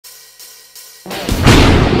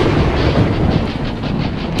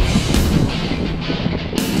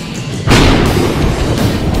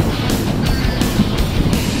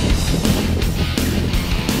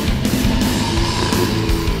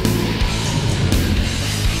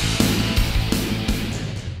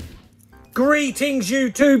Greetings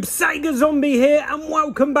YouTube, Sega Zombie here, and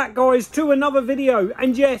welcome back guys to another video.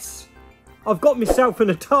 And yes, I've got myself an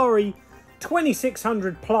Atari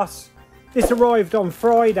 2600 Plus. This arrived on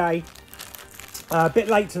Friday, a bit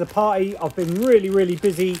late to the party. I've been really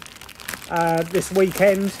busy this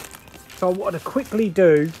weekend, so I wanted to quickly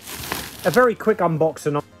do a very quick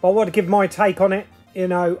unboxing. I want to give my take on it. You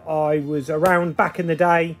know, I was around back in the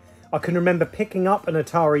day. I can remember picking up an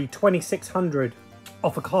Atari 2600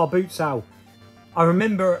 off a car boot sale. I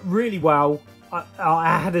remember it really well.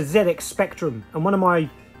 I had a ZX Spectrum, and one of my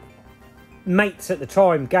mates at the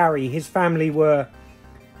time, Gary, his family were,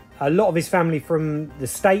 a lot of his family from the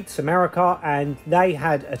States, America, and they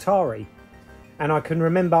had Atari. And I can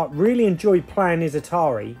remember really enjoyed playing his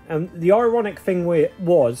Atari. And the ironic thing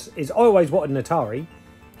is I always wanted an Atari.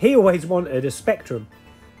 He always wanted a Spectrum.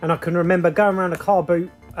 And I can remember going around a car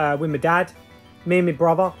boot with my dad, me and my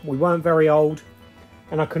brother. We weren't very old.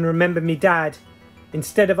 And I can remember my dad,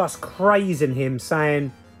 instead of us crazing him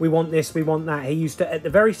saying, we want this, we want that, he used to, at the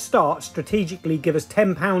very start, strategically give us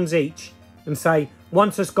 £10 each and say,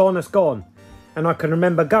 once it's gone, it's gone. And I can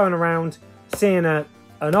remember going around, seeing an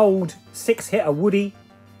old 6-hitter Woody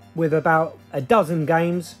with about a dozen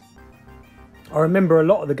games. I remember a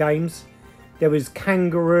lot of the games. There was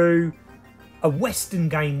Kangaroo, a Western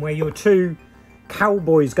game where you're two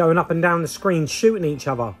cowboys going up and down the screen shooting each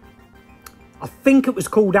other. I think it was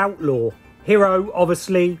called Outlaw. H.E.R.O,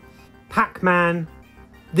 obviously. Pac-Man.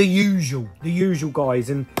 The usual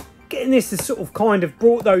guys. And getting this has sort of kind of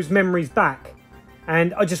brought those memories back.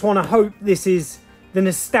 And I just want to hope this is the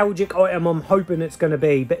nostalgic item I'm hoping it's going to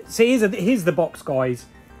be. But see, here's the box, guys.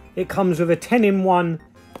 It comes with a 10-in-1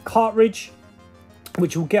 cartridge,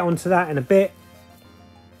 which we'll get onto that in a bit.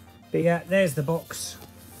 But yeah, there's the box.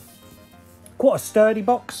 Quite a sturdy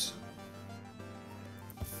box.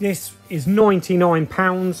 This is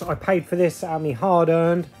 £99. I paid for this out of my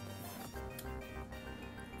hard-earned.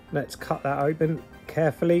 Let's cut that open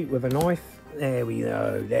carefully with a knife. There we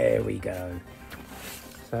go, there we go.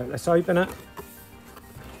 So let's open it.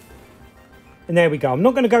 And there we go. I'm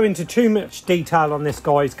not going to go into too much detail on this,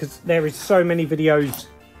 guys, because there is so many videos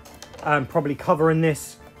probably covering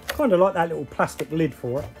this. Kind of like that little plastic lid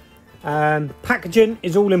for it. Packaging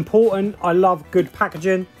is all important. I love good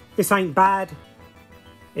packaging. This ain't bad.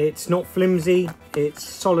 It's not flimsy, it's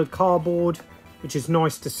solid cardboard, which is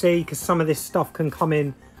nice to see because some of this stuff can come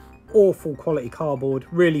in awful quality cardboard,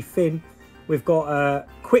 really thin. We've got a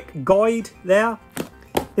quick guide there.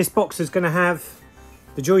 This box is going to have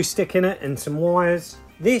the joystick in it and some wires.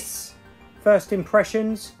 This, first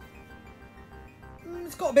impressions,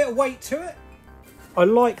 it's got a bit of weight to it. I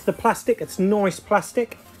like the plastic, it's nice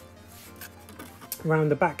plastic. Around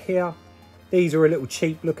the back here. These are a little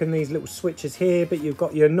cheap looking, these little switches here, but you've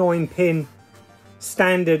got your 9-pin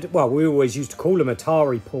standard, well, we always used to call them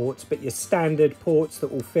Atari ports, but your standard ports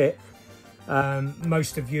that will fit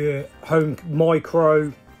most of your home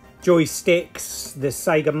micro joysticks, the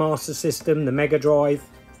Sega Master System, the Mega Drive,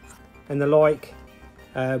 and the like.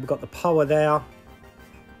 We've got the power there,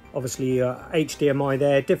 obviously HDMI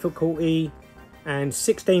there, difficulty, and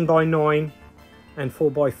 16:9 and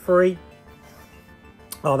 4:3.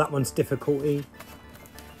 Oh, that one's difficulty.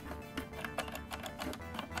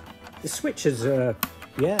 The switches,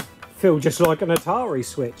 yeah, feel just like an Atari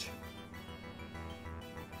switch.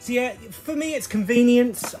 So yeah, for me it's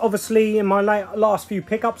convenience. Obviously, in my last few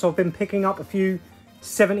pickups, I've been picking up a few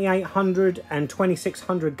 7800 and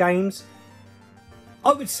 2600 games.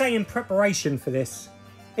 I would say in preparation for this,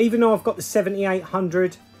 even though I've got the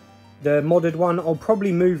 7800, the modded one, I'll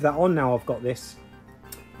probably move that on now I've got this.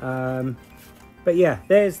 But yeah,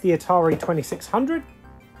 there's the Atari 2600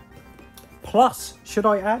 Plus, should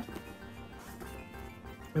I add?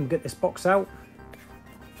 And get this box out.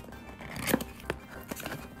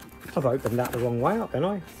 I've opened that the wrong way up, haven't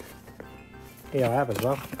I? Yeah, I have as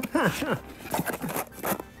well.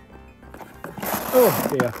 Oh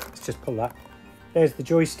dear, let's just pull that. There's the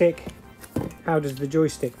joystick. How does the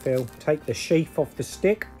joystick feel? Take the sheath off the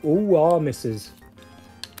stick. Ooh, misses.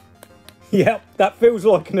 Yep, that feels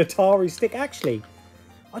like an Atari stick. Actually,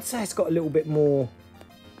 I'd say it's got a little bit more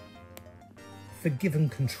forgiving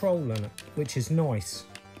control on it, which is nice.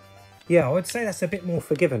 Yeah, I would say that's a bit more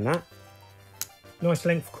forgiving, that. Nice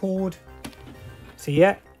length cord. So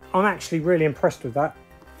yeah, I'm actually really impressed with that.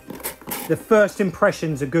 The first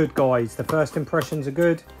impressions are good, guys. The first impressions are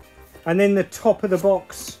good. And then the top of the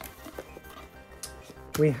box,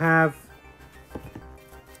 we have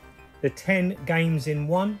the 10 games in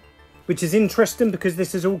one. Which is interesting because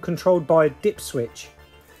this is all controlled by a dip switch.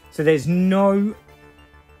 So there's no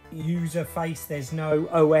user face, there's no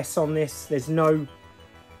OS on this, there's no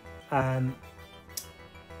hard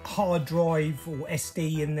drive or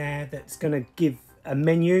SD in there that's going to give a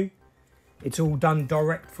menu. It's all done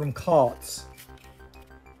direct from carts.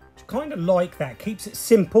 It's kind of like that. Keeps it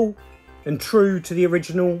simple and true to the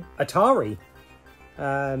original Atari.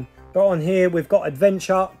 But on here we've got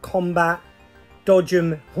Adventure, Combat,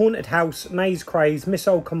 Dodgem, Haunted House, Maze Craze,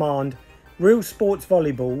 Missile Command, Real Sports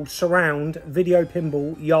Volleyball, Surround, Video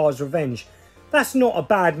Pinball, H.E.R.O's Revenge. That's not a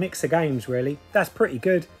bad mix of games, really. That's pretty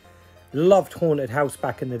good. Loved Haunted House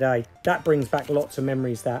back in the day. That brings back lots of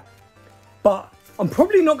memories, that. But I'm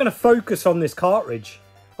probably not going to focus on this cartridge.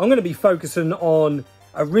 I'm going to be focusing on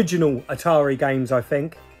original Atari games, I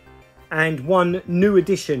think. And one new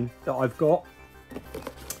edition that I've got.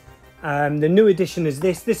 The new edition is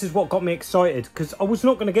this. This is what got me excited, because I was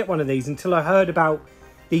not going to get one of these until I heard about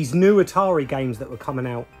these new Atari games that were coming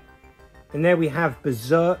out. And there we have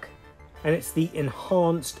Berserk, and it's the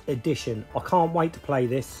enhanced edition. I can't wait to play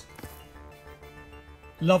this.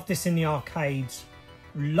 Loved this in the arcades.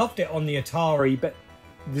 Loved it on the Atari, but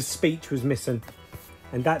the speech was missing.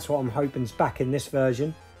 And that's what I'm hoping is back in this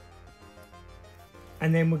version.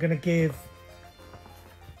 And then we're going to give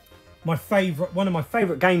one of my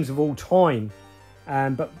favourite games of all time,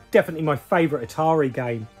 but definitely my favourite Atari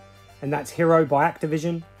game, and that's H.E.R.O by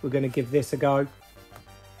Activision. We're going to give this a go,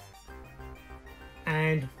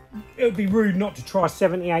 and it would be rude not to try a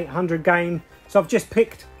 7800 game, so I've just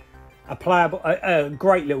picked a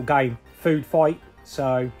great little game, Food Fight.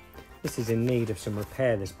 So this is in need of some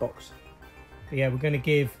repair, this box. But yeah, we're going to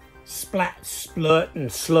give Splat, Splurt and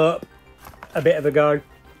Slurp a bit of a go.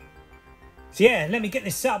 So yeah, let me get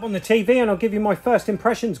this set up on the TV and I'll give you my first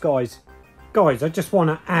impressions, guys. Guys, I just want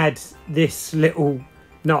to add this little...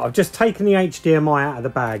 No, I've just taken the HDMI out of the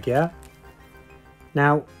bag, yeah?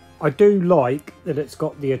 Now, I do like that it's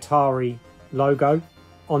got the Atari logo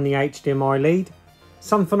on the HDMI lead.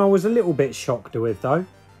 Something I was a little bit shocked with, though,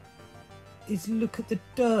 is look at the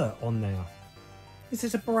dirt on there. This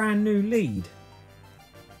is a brand new lead.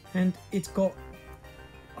 And it's got...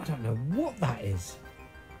 I don't know what that is.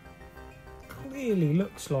 Clearly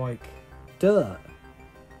looks like dirt.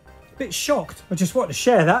 A bit shocked. I just want to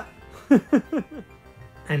share that.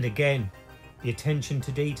 And again, the attention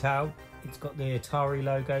to detail. It's got the Atari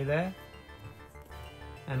logo there.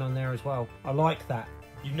 And on there as well. I like that.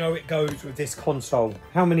 You know it goes with this console.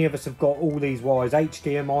 How many of us have got all these wires?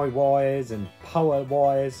 HDMI wires and power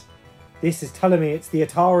wires. This is telling me it's the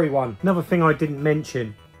Atari one. Another thing I didn't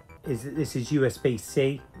mention is that this is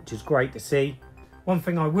USB-C, which is great to see. One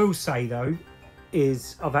thing I will say though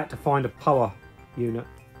is I've had to find a power unit,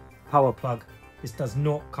 power plug. This does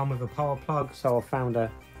not come with a power plug, so I found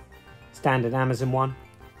a standard Amazon one.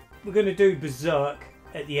 We're going to do Berserk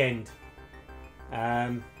at the end.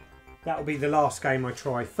 That'll be the last game I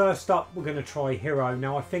try. First up, we're going to try H.E.R.O.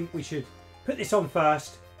 Now I think we should put this on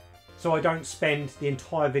first, so I don't spend the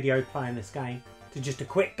entire video playing this game. To just a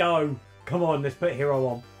quick go. Come on, let's put H.E.R.O.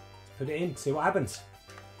 on. Let's put it in, see what happens.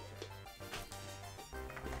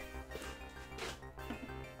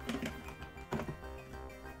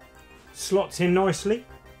 Slots in nicely.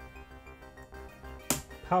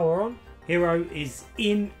 Power on. H.E.R.O. is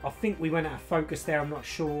in. I think we went out of focus there, I'm not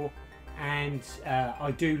sure. And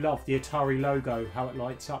I do love the Atari logo, how it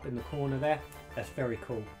lights up in the corner there. That's very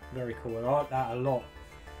cool. Very cool. I like that a lot.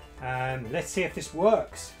 Let's see if this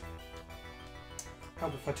works.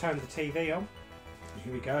 Help if I turn the TV on.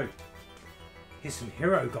 Here we go. Here's some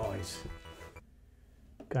H.E.R.O, guys.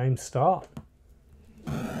 Game start.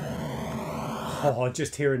 Oh,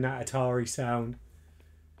 just hearing that Atari sound.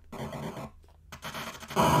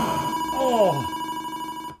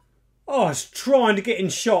 Oh, I was trying to get in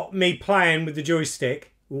shot, me playing with the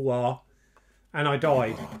joystick. Ooh, and I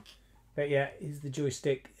died. But yeah, here's the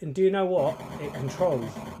joystick. And do you know what? It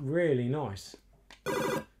controls really nice.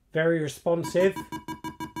 Very responsive.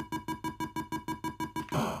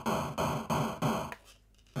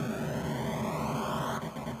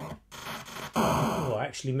 Oh, I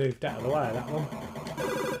actually moved out of the way of that one.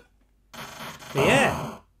 But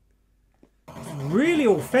yeah. It's really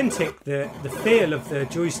authentic, the feel of the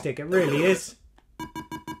joystick. It really is.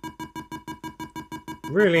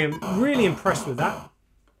 Really impressed with that.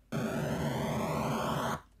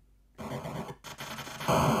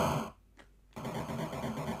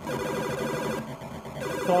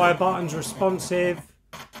 Fire buttons responsive.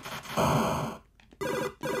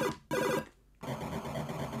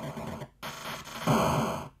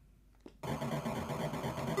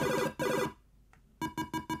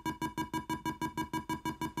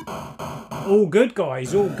 All good,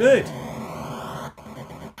 guys, all good.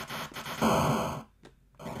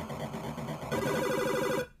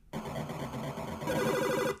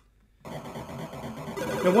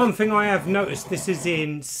 Now one thing I have noticed, this is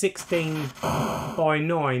in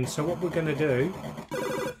 16:9, so what we're going to do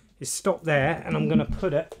is stop there, and I'm going to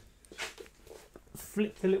put it,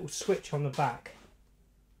 flip the little switch on the back,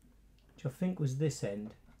 which I think was this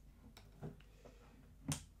end.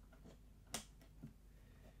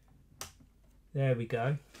 There we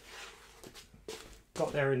go.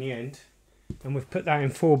 Got there in the end. And we've put that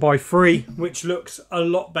in 4x3, which looks a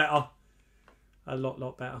lot better. A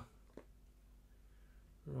lot better.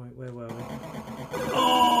 Right, where were we?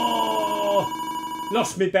 Oh!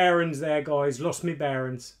 Lost me bearings there, guys. Lost me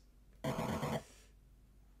bearings. I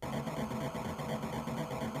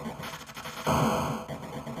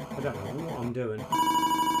don't know what I'm doing.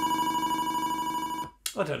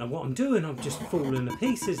 I don't know what I'm doing. I'm just falling to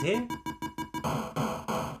pieces here.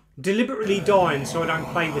 Deliberately dying so I don't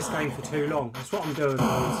play this game for too long. That's what I'm doing,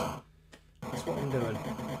 guys. That's what I'm doing.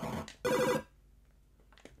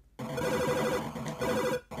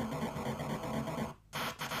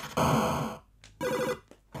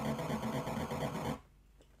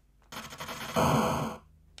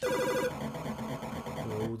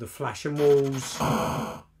 Oh, the flashing walls.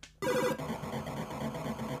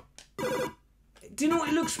 Do you know what?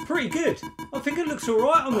 It looks pretty good. I think it looks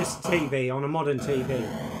alright on this TV, on a modern TV.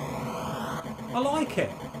 I like it.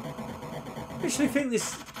 I actually think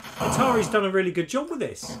this Atari's done a really good job with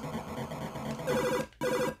this.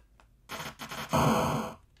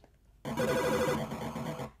 Oh,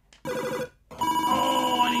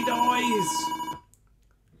 and he dies.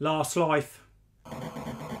 Last life.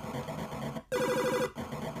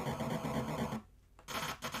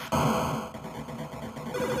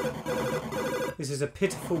 This is a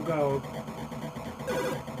pitiful goal.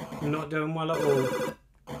 I'm not doing well at all.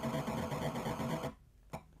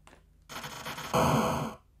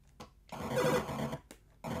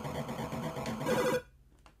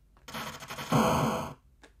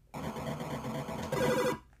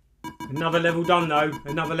 Another level done though.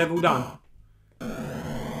 Another level done.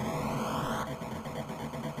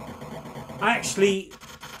 I actually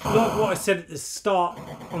like what I said at the start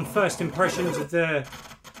on first impressions of the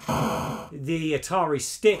Atari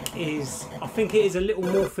stick is, I think it is a little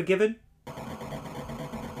more forgiving.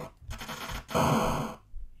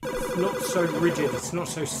 It's not so rigid, it's not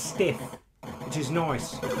so stiff, which is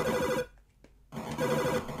nice. I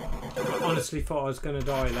honestly thought I was going to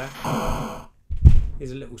die there.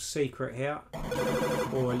 Here's a little secret here,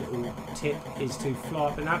 or a little tip, is to fly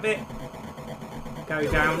up in that bit,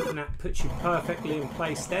 go down, and that puts you perfectly in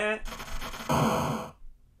place there.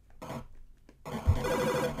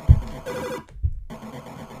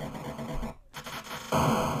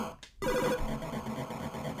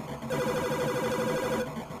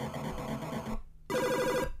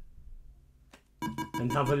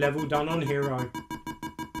 Another level done on H.E.R.O.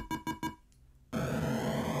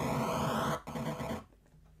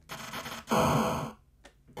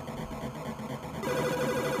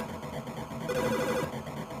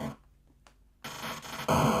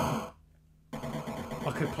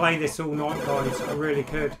 I could play this all night, guys. I really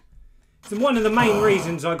could. So one of the main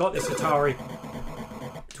reasons I got this Atari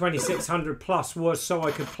 2600 Plus was so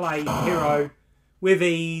I could play H.E.R.O. with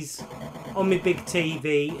ease on my big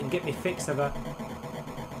TV and get my fix of it.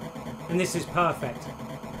 And this is perfect.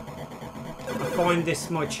 I find this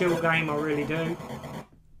my chill game, I really do.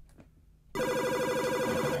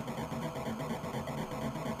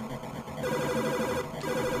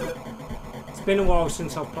 It's been a while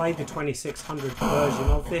since I've played the 2600 version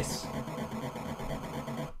of this.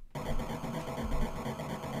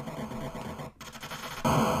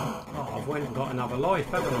 Oh, I've went and got another life,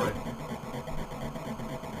 haven't I?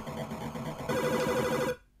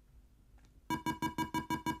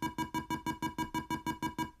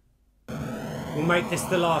 We'll make this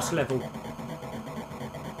the last level.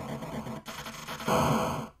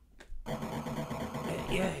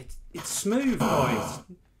 Yeah, it's smooth, guys.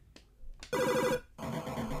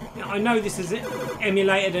 Now, I know this is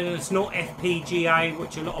emulated and it's not FPGA,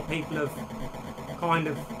 which a lot of people have kind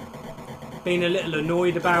of been a little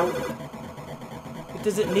annoyed about. But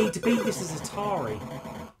does it need to be? This is Atari.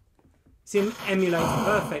 It's emulated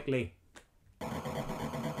perfectly.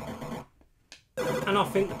 And I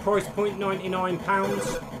think the price point,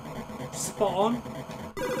 £99, spot on.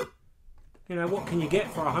 You know, what can you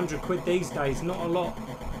get for 100 quid these days? Not a lot.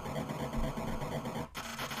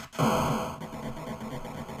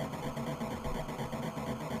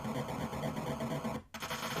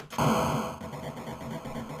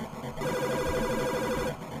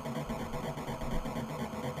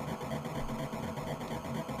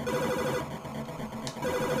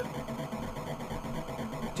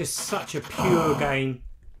 Just such a pure game.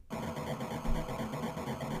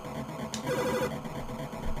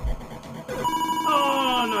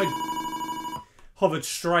 Oh no! Hovered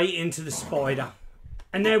straight into the spider.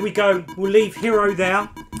 And there we go. We'll leave H.E.R.O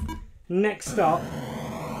there. Next up,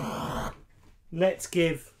 let's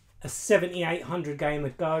give a 7800 game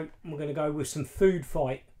a go. We're going to go with some Food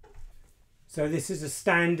Fight. So this is a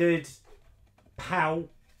standard PAL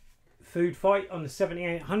Food Fight on the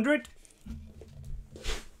 7800.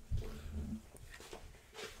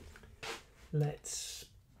 Let's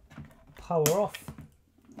power off.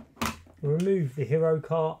 Remove the H.E.R.O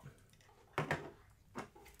cart.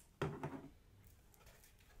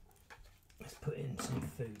 Let's put in some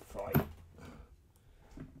Food Fight.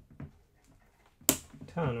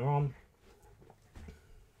 Turn her on.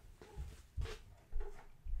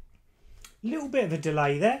 Little bit of a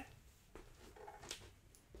delay there.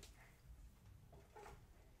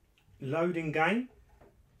 Loading game.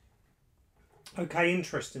 Okay,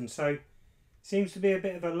 interesting. So seems to be a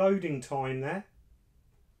bit of a loading time there.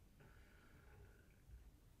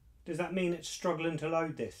 Does that mean it's struggling to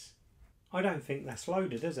load this? I don't think that's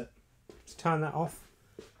loaded, is it? Let's turn that off.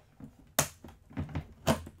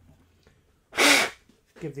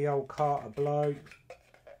 Give the old cart a blow.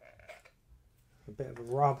 A bit of a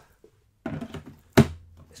rub.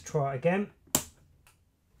 Let's try it again.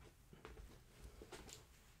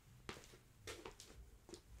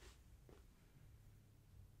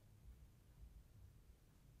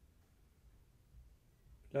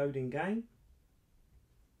 Loading game.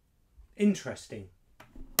 Interesting.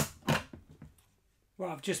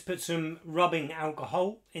 Well, I've just put some rubbing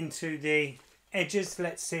alcohol into the edges.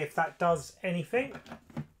 Let's see if that does anything.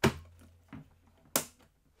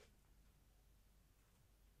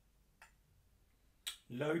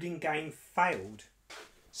 Loading game failed.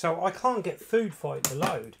 So I can't get Food Fight to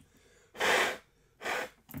load.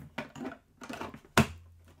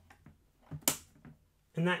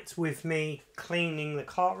 And that's with me cleaning the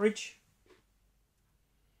cartridge.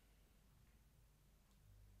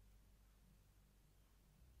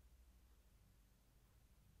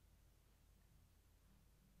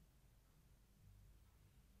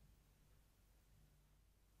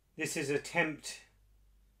 This is attempt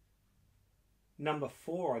number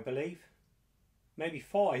 4, I believe. Maybe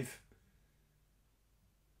 5.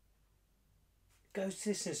 Goes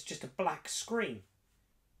this is just a black screen.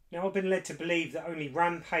 Now I've been led to believe that only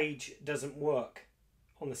Rampage doesn't work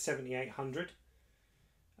on the 7800.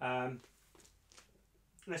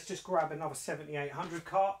 Let's just grab another 7800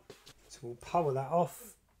 cart. So we'll power that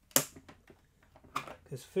off.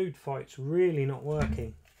 Because Food Fight's really not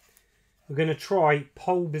working. We're going to try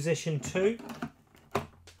pole position 2.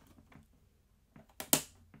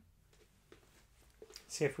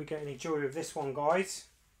 See if we get any joy with this one, guys.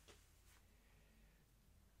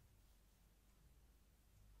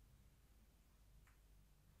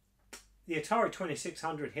 The Atari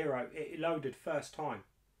 2600 H.E.R.O, it loaded first time.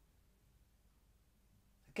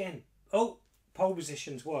 Again, oh, pole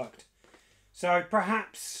positions worked. So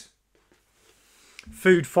perhaps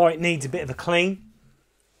Food Fight needs a bit of a clean.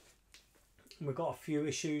 We've got a few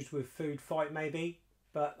issues with Food Fight maybe,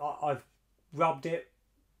 but I've rubbed it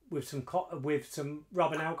with some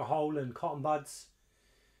rubbing alcohol and cotton buds.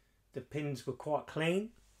 The pins were quite clean,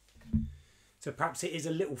 so perhaps it is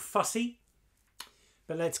a little fussy.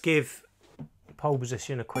 But let's give pole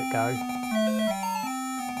position a quick go.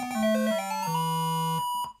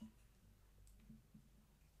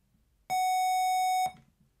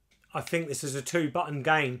 I think this is a 2-button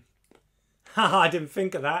game. Haha, I didn't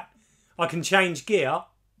think of that. I can change gear,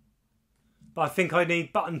 but I think I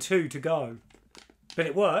need button 2 to go. But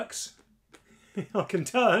it works. I can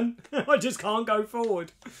turn. I just can't go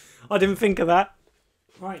forward. I didn't think of that.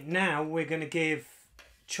 Right, now we're going to give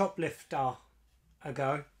Choplifter a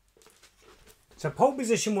go. So pole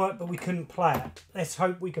position worked, but we couldn't play it. Let's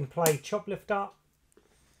hope we can play Choplifter.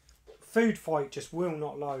 Food Fight just will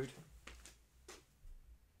not load.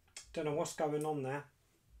 Don't know what's going on there.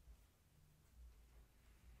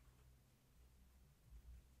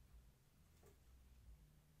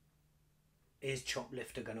 Is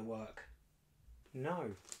Choplifter going to work?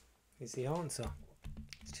 No, is the answer.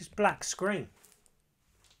 It's just black screen.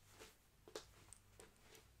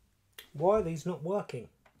 Why are these not working?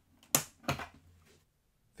 I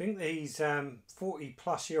think these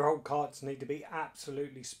 40-plus-year-old carts need to be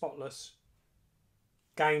absolutely spotless.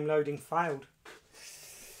 Game loading failed.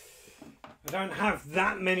 I don't have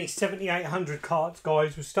that many 7800 carts,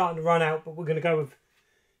 guys. We're starting to run out, but we're going to go with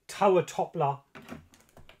Tower Toppler.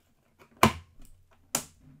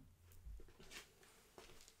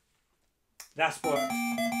 That's worked.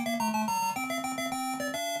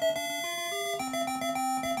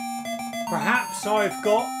 Perhaps I've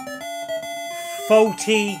got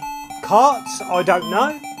faulty carts, I don't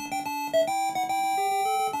know.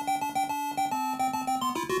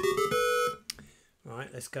 Right,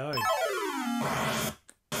 let's go.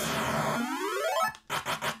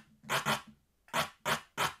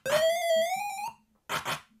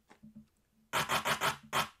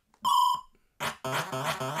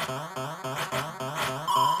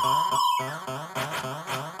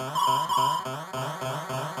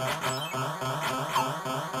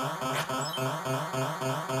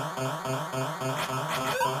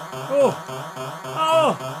 Oh!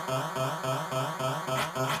 Oh!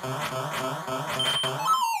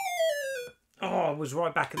 Oh, I was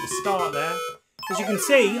right back at the start there. As you can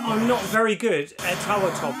see, I'm not very good at tower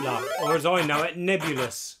toppler, or as I know it,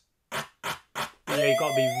 nebulous. Yeah, you've got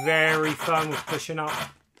to be very firm with pushing up.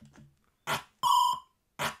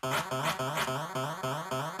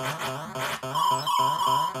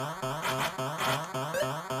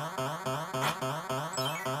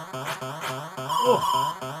 Oh.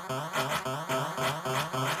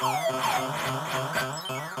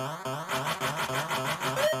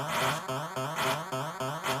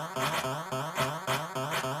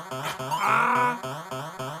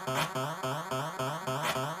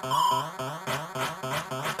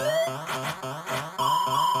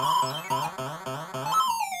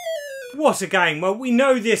 What a game. Well, we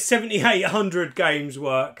know this 7800 games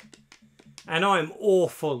work, and I'm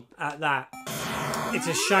awful at that. It's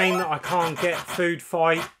a shame that I can't get Food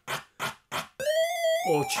Fight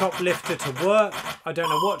or Choplifter to work. I don't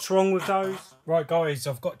know what's wrong with those. Right guys,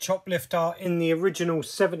 I've got Choplifter in the original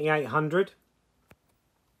 7800.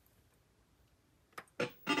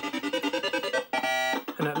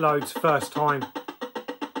 And it loads first time.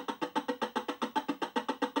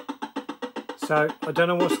 So I don't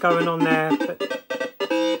know what's going on there,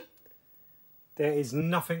 but there is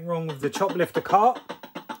nothing wrong with the Choplifter cart.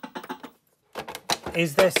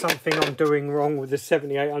 Is there something I'm doing wrong with the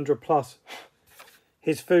 7800 plus?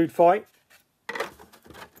 His Food Fight.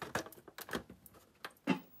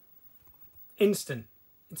 Instant.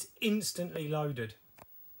 It's instantly loaded.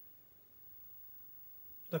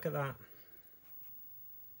 Look at that.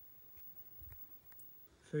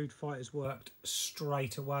 Food Fight has worked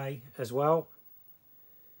straight away as well.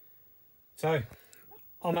 So,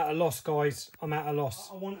 I'm at a loss, guys. I'm at a loss.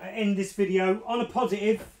 I want to end this video on a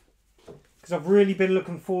positive, because I've really been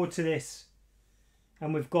looking forward to this.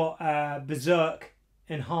 And we've got Berserk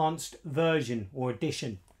enhanced version or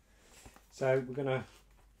edition. So we're going to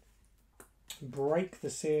break the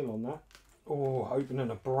seal on that. Oh, opening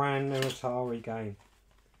a brand new Atari game.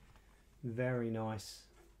 Very nice.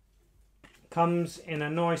 Comes in a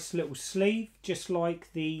nice little sleeve, just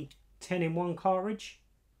like the 10-in-1 cartridge.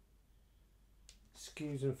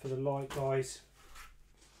 Excuse them for the light, guys.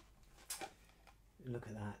 Look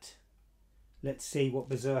at that. Let's see what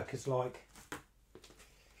Berserk is like.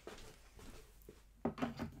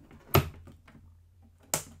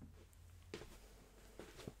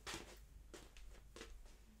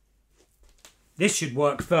 This should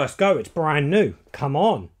work first go. It's brand new. Come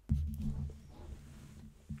on.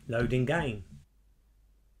 Loading game.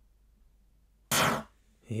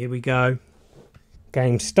 Here we go.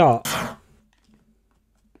 Game start.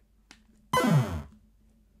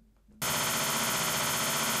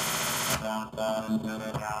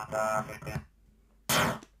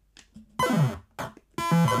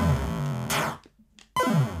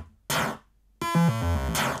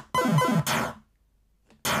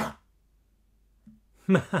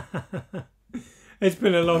 It's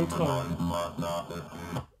been a long time.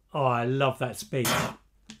 Oh, I love that speech.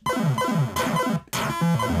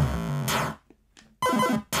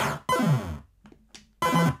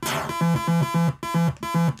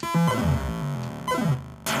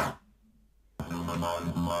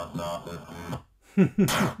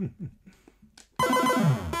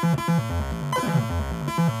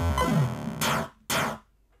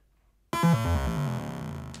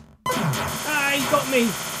 Ah, he got me.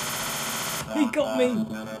 He got me.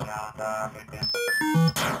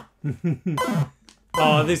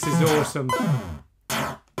 Oh, this is awesome.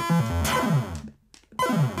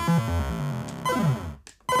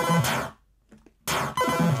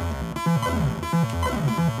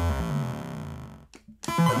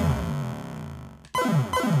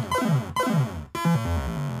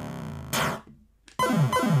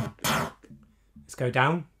 Let's go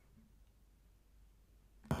down.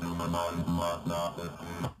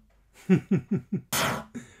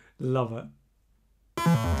 Love it.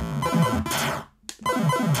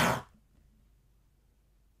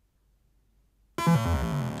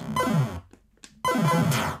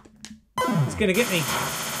 It's gonna get me.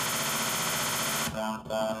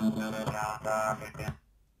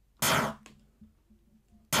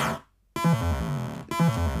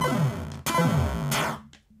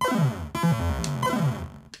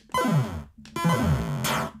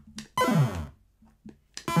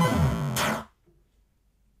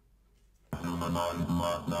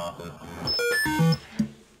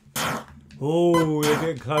 Oh, you're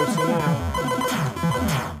getting closer now.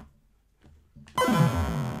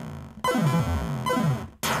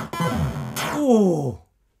 Oh.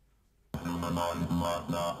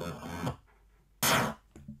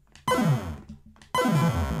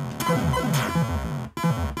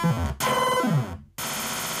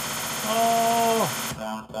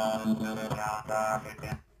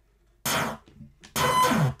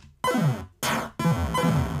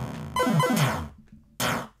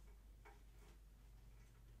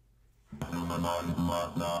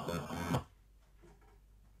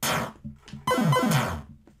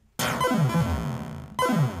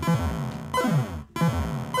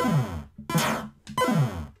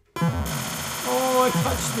 Oh, I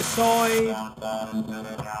touched the side.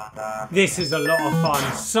 This is a lot of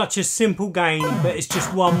fun. Such a simple game, but it's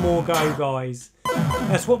just one more go, guys.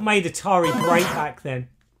 That's what made Atari great back then.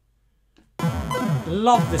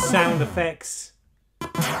 Love the sound effects.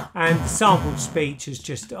 And the sampled speech is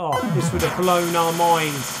just, oh, this would have blown our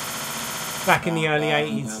minds back in the early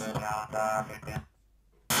 80s.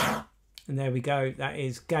 And there we go. That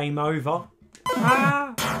is game over.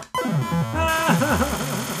 Ah!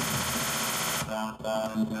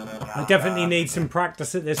 I definitely need some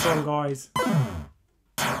practice at this one, guys.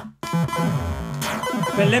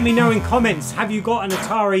 But let me know in comments, have you got an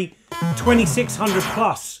Atari 2600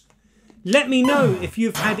 plus? Let me know if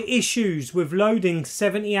you've had issues with loading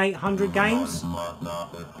 7800 games.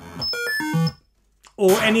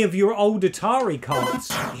 Or any of your old Atari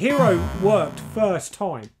cards. H.E.R.O worked first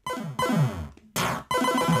time.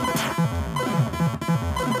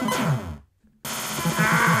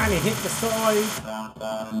 And it hit the side.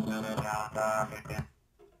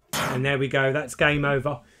 And there we go, that's game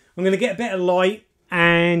over. I'm going to get a bit of light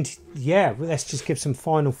and yeah, let's just give some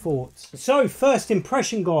final thoughts. So, first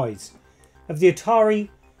impression, guys, of the Atari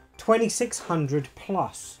 2600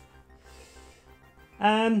 plus.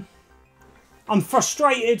 I'm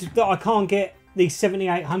frustrated that I can't get these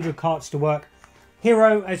 7800 carts to work.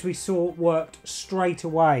 H.E.R.O, as we saw, worked straight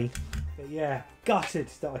away. But yeah, gutted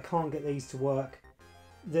that I can't get these to work.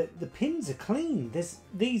 The pins are clean.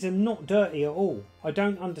 These are not dirty at all. I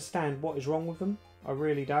don't understand what is wrong with them. I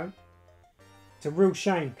really don't. It's a real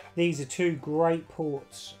shame. These are two great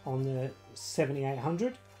ports on the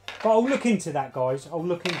 7800. But I'll look into that, guys. I'll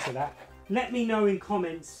look into that. Let me know in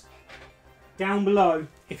comments down below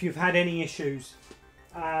if you've had any issues.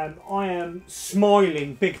 I am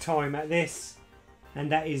smiling big time at this.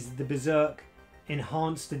 And that is the Berserk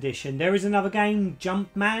Enhanced Edition. There is another game,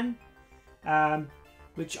 Jumpman.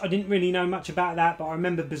 Which I didn't really know much about that, but I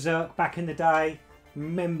remember Berserk back in the day.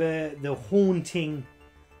 Remember the haunting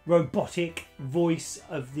robotic voice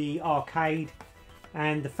of the arcade,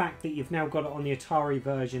 and the fact that you've now got it on the Atari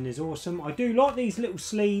version is awesome. I do like these little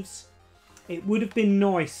sleeves. It would have been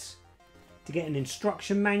nice to get an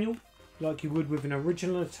instruction manual like you would with an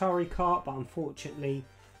original Atari cart, but unfortunately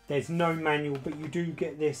there's no manual, but you do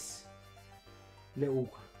get this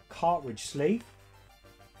little cartridge sleeve.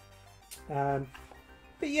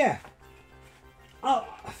 But yeah,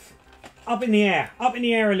 up in the air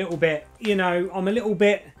a little bit. You know, I'm a little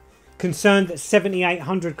bit concerned that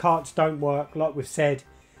 7800 carts don't work, like we've said.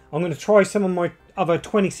 I'm going to try some of my other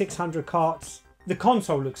 2600 carts. The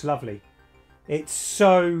console looks lovely. It's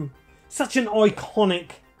such an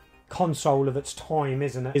iconic console of its time,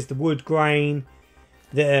 isn't it? There's the wood grain,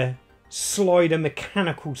 the slider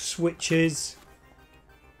mechanical switches.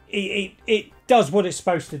 It does what it's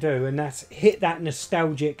supposed to do, and that's hit that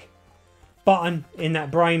nostalgic button in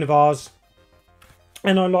that brain of ours.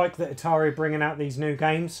 And I like that Atari are bringing out these new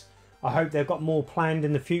games. I hope they've got more planned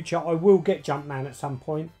in the future. I will get Jumpman at some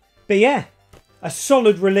point. But yeah, a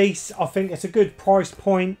solid release. I think it's a good price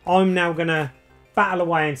point. I'm now going to battle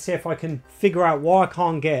away and see if I can figure out why I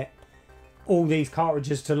can't get all these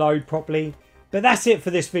cartridges to load properly. But that's it for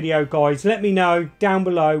this video, guys. Let me know down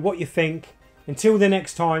below what you think. Until the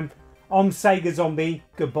next time, I'm Sega Zombie.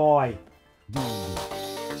 Goodbye.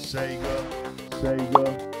 Sega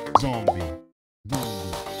Zombie.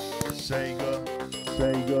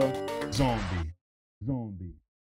 Sega Zombie.